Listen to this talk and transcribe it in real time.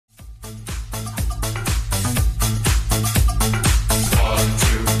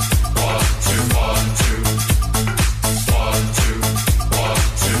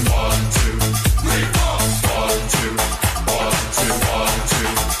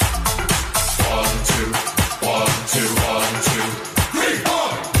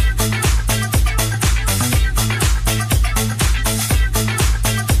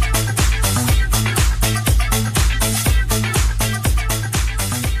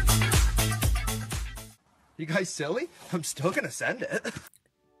You guys silly? I'm still gonna send it.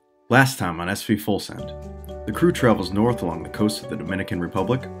 Last time on SV Full Send, the crew travels north along the coast of the Dominican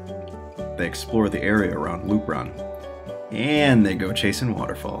Republic. They explore the area around Loop Run, and they go chasing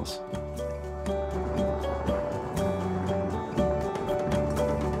waterfalls.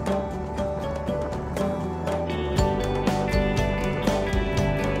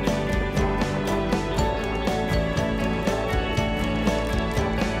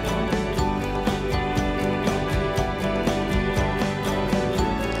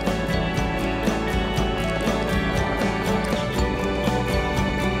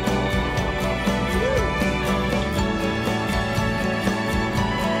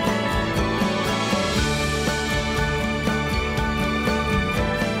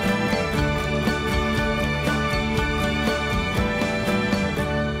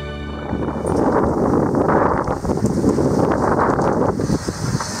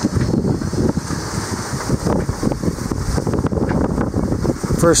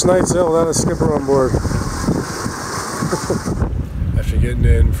 First night sail without a skipper on board. After getting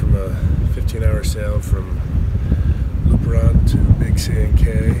in from a 15-hour sail from Luperon to Big San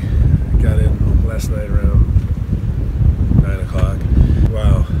Cay, got in last night around 9 o'clock.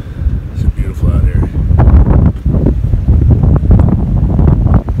 Wow, it's beautiful out here.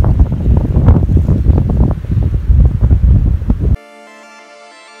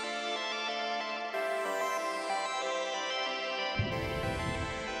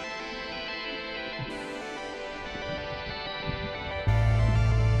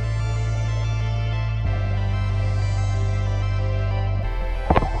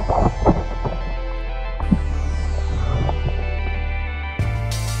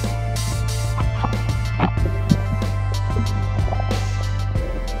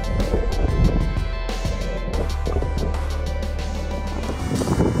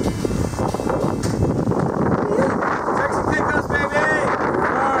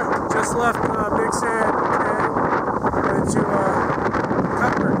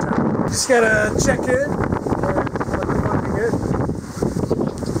 Just gotta check in.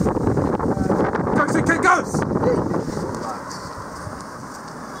 Turks Caicos!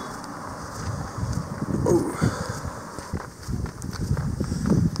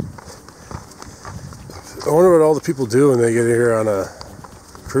 I wonder what all the people do when they get here on a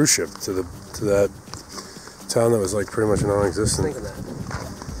cruise ship to that town that was like pretty much non-existent.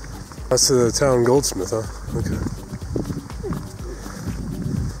 That's the town Goldsmith, huh? Okay.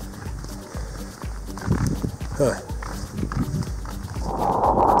 Huh.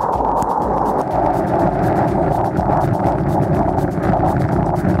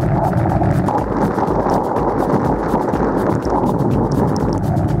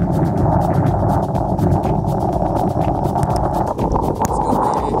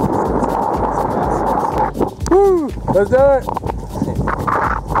 Woo! Let's do it!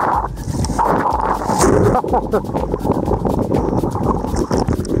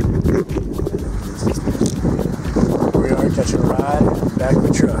 Catch a ride back in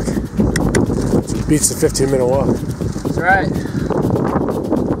the truck. Beats the 15-minute walk. That's right.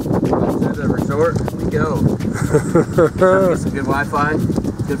 To the resort, we go. Some good Wi-Fi,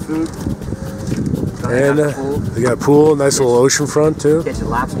 good food. And they got a pool, nice little ocean front too. Catch a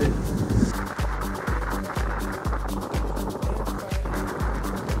lobster.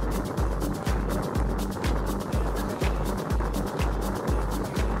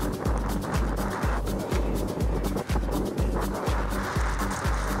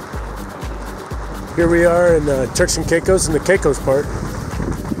 Here we are in Turks and Caicos, in the Caicos part.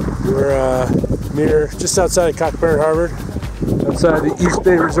 We're near, just outside of Cockburn Harbor, outside the East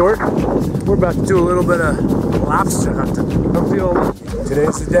Bay Resort. We're about to do a little bit of lobster hunting. I'm feeling lucky.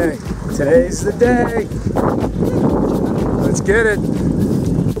 Today's the day. Today's the day. Let's get it.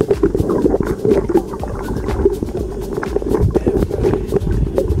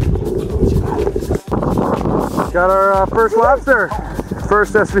 Got our first lobster.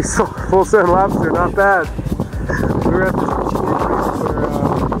 First SV Full Send lobster, not bad. We were at this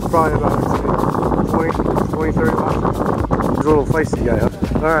probably about 20, 30 lobsters. He's a little feisty guy, huh?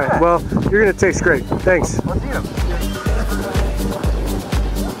 Alright, well, you're gonna taste great. Thanks. Let's eat him.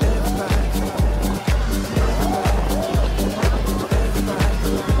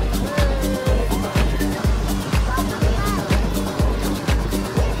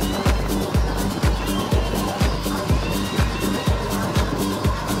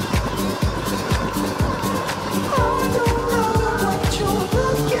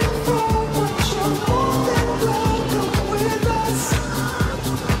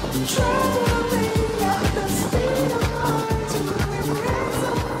 Traveling at the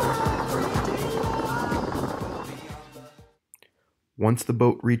Once the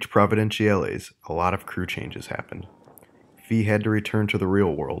boat reached Providenciales, a lot of crew changes happened. Fee had to return to the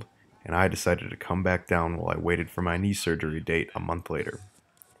real world, and I decided to come back down while I waited for my knee surgery date a month later.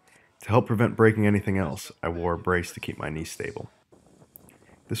 To help prevent breaking anything else, I wore a brace to keep my knee stable.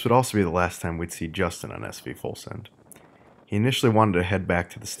 This would also be the last time we'd see Justin on SV Full Send. He initially wanted to head back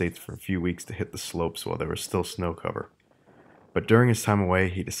to the States for a few weeks to hit the slopes while there was still snow cover. But during his time away,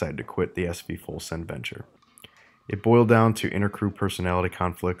 he decided to quit the SV Full Send venture. It boiled down to inter-crew personality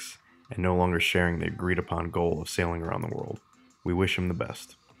conflicts and no longer sharing the agreed-upon goal of sailing around the world. We wish him the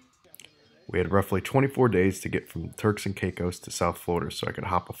best. We had roughly 24 days to get from Turks and Caicos to South Florida so I could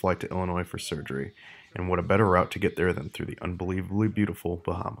hop a flight to Illinois for surgery, and what a better route to get there than through the unbelievably beautiful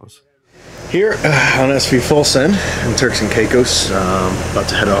Bahamas. Here on SV Full Send in Turks and Caicos, about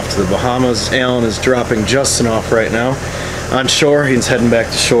to head off to the Bahamas. Alan is dropping Justin off right now on shore. He's heading back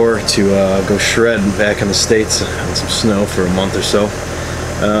to shore to go shred back in the States on some snow for a month or so.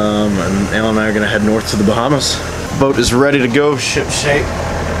 And Alan and I are going to head north to the Bahamas. Boat is ready to go, ship shape.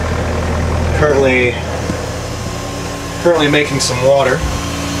 Currently making some water.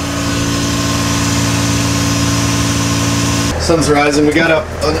 Sun's rising. We got up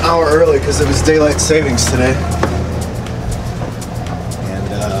an hour early because it was daylight savings today. And,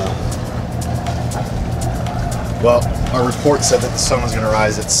 well, our report said that the sun was going to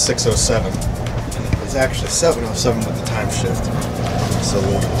rise at 6:07. And it's actually 7:07 with the time shift. So a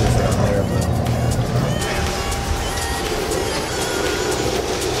little bit different on there, but...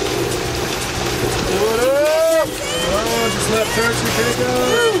 What up? Oh, just left Turks and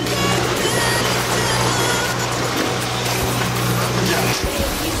Caicos.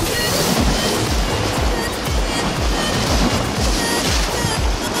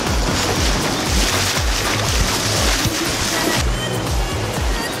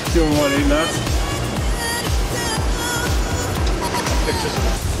 Doing what, 8 knots? Pictures of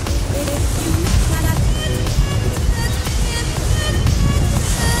that.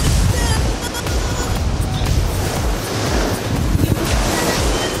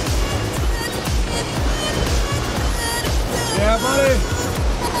 Yeah, buddy.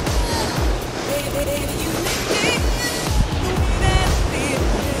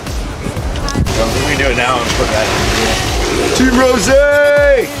 Well, we can do it now and put that in. Team Rose!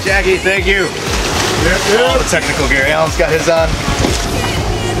 Jackie, thank you. Yep. All the technical gear. Alan's got his on.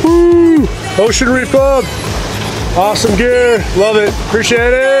 Woo! Ocean Reef Pub. Awesome gear. Love it.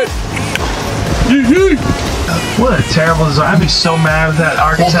 Appreciate it. Yee-yee. What a terrible design. I'd be so mad at that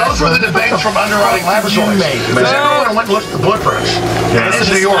architect. Well, those were the debates from Underwriting Laboratories. Because everyone went and looked at the blueprints. Yeah, this is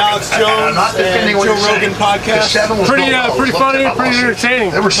New York. Alex Jones and Joe Rogan podcast. Pretty funny, pretty entertaining.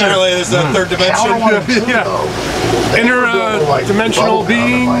 Apparently there's a third dimension. Yeah. Interdimensional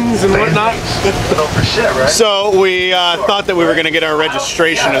beings and whatnot. So we thought that we were going to get our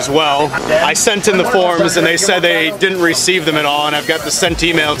registration as well. I sent in the forms and they said they didn't receive them at all, and I've got the sent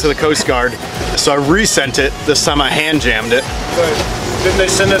email to the Coast Guard. So I resent it. This time I hand jammed it. Didn't they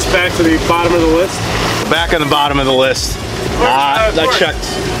send us back to the bottom of the list? Back on the bottom of the list. I checked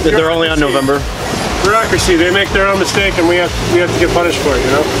that they're only on November. Bureaucracy, they make their own mistake and we have to get punished for it,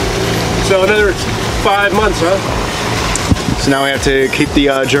 you know? So another 5 months, huh? So now we have to keep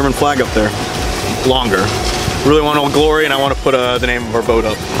the German flag up there longer. Really want Old Glory, and I want to put the name of our boat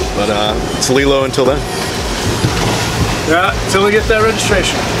up. But it's Lilo until then. Yeah, until we get that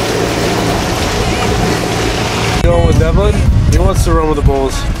registration. Going with Devlin? He wants to run with the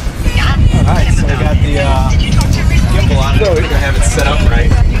bulls. Alright, so I got the gimbal on it. We're gonna have it set up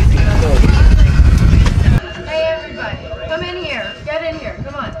right. Hey everybody, come in here. Get in here.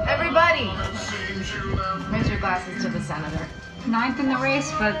 Come on, everybody. Raise your glasses to the senator. 9th in the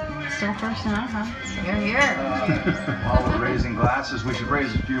race, but still first in our house. So. You're here. While we're raising glasses, we should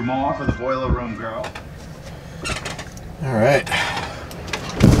raise a few more for the boiler room girl. All right.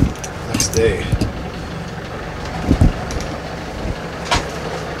 Next day.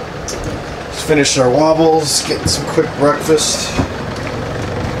 Just finished our wobbles, getting some quick breakfast.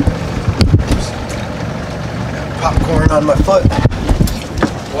 Popcorn on my foot.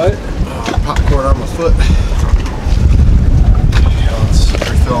 What? Popcorn on my foot. Let's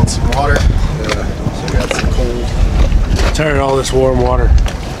refilling some water. So we got some cold. I'm tired of all this warm water.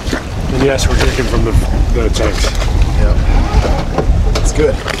 And yes, we're drinking from the tanks. Yep. It's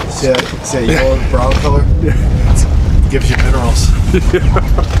good. See that yellow and brown color? Yeah. It gives you minerals.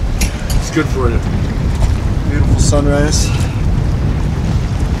 It's good for you. Beautiful sunrise.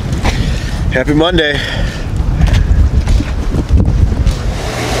 Happy Monday.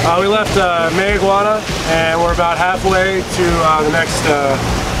 We left Mayagüana and we're about halfway to the next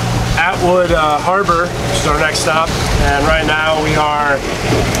Atwood Harbor, which is our next stop, and right now we are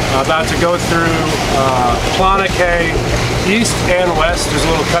about to go through Cay east and west. There's a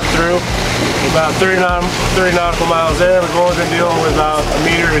little cut through, about 30 nautical miles there. We've only been dealing with about 1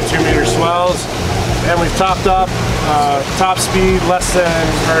 meter to 2 meter swells, and we've topped up. Top speed was a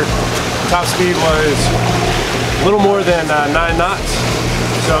little more than 9 knots.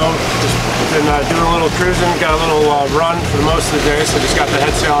 So just been doing a little cruising, got a little run for most of the day, so just got the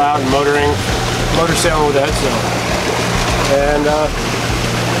head sail out and motor sailing with the head sail. And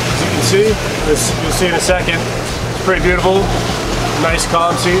as you can see, you'll see in a second, it's pretty beautiful, nice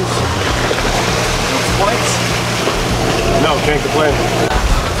calm seas. No complaints? No, can't complain.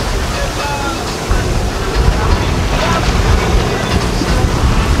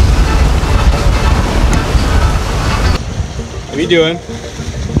 What are you doing?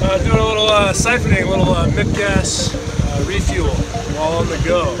 Doing a little siphoning, a little mid-gas refuel while on the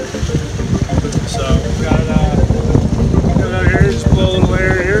go. So we've got out here, just blow a little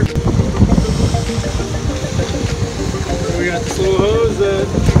air here. And we got this little hose that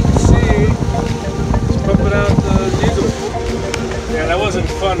you can see is pumping out the diesel. Yeah, that wasn't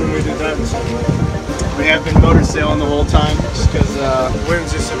fun when we did that. We have been motor sailing the whole time just because the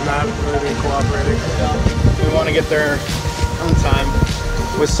winds just have not really been cooperating. we want to get there on time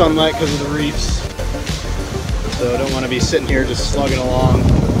with sunlight because of the reefs. So I don't want to be sitting here just slugging along.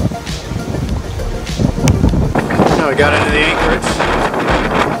 Now we got into the anchorage.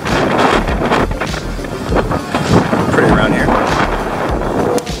 Pretty around here.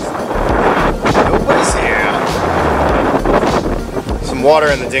 Nobody's here. Some water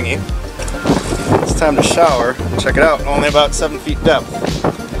in the dinghy. It's time to shower. Check it out. Only about 7 feet depth.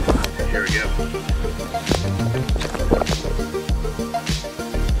 Here we go.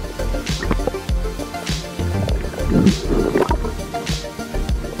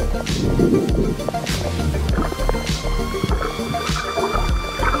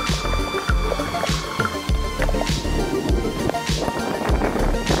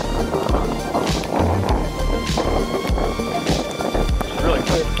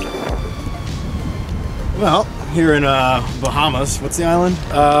 Well, here in Bahamas, what's the island?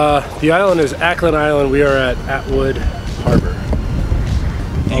 The island is Acklin Island. We are at Atwood Harbor.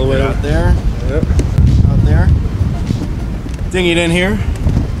 All the way out there. Yep. Out there. Dinghied in here.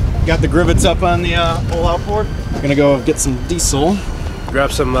 Got the grivets up on the whole outboard. Gonna go get some diesel.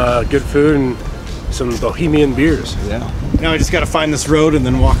 Grab some good food and some Bahamian beers. Yeah. Now I just gotta find this road and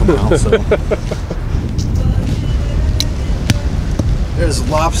then walk a mile. So. There's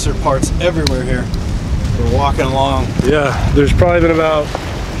lobster parts everywhere here. We're walking along. Yeah, there's probably been about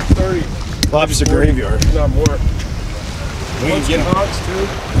 30 lobster graveyard. Not more. We can get them. Hogs too.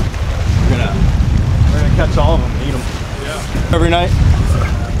 We're gonna catch all of them and eat them. Yeah. Every night.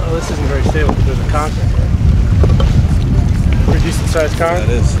 Oh, this isn't very stable, but there's a conch right there. Pretty decent sized conch. That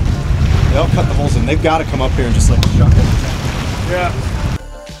is. They all cut the holes in. They've got to come up here and just like chuck it. Yeah.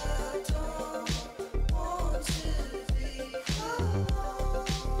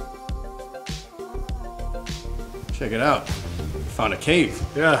 Check it out. Found a cave.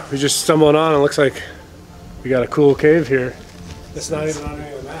 Yeah, we just stumbled on. It looks like we got a cool cave here. It's not even on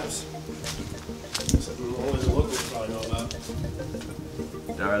any of the maps. Something only the locals probably know about.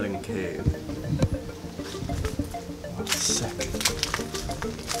 Darling Cave. Oh, sick.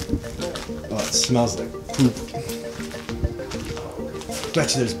 Oh, it smells like poop.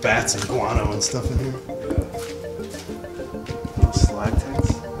 Bet you there's bats and guano and stuff in here. Oh, stalactites.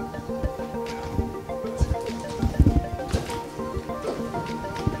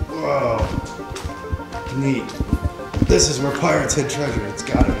 Whoa. Neat. This is where pirates hid treasure. It's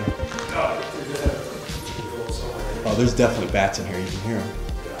gotta be. Oh, there's definitely bats in here. You can hear them.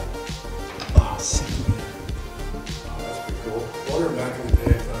 Oh, sick. Oh, that's pretty cool. I wonder back in the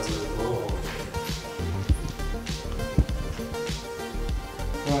day if that was a blowhole.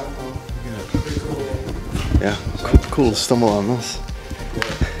 Pretty cool. Yeah, cool to stumble on this.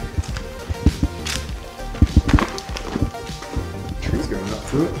 Trees growing up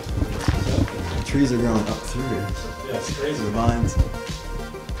through it. Trees are growing up through here. Yeah, it's crazy. The vines.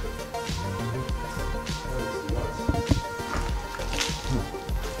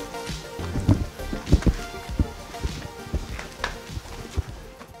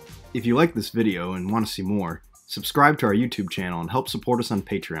 If you like this video and want to see more, subscribe to our YouTube channel and help support us on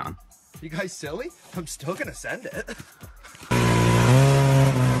Patreon. You guys silly? I'm still gonna send it.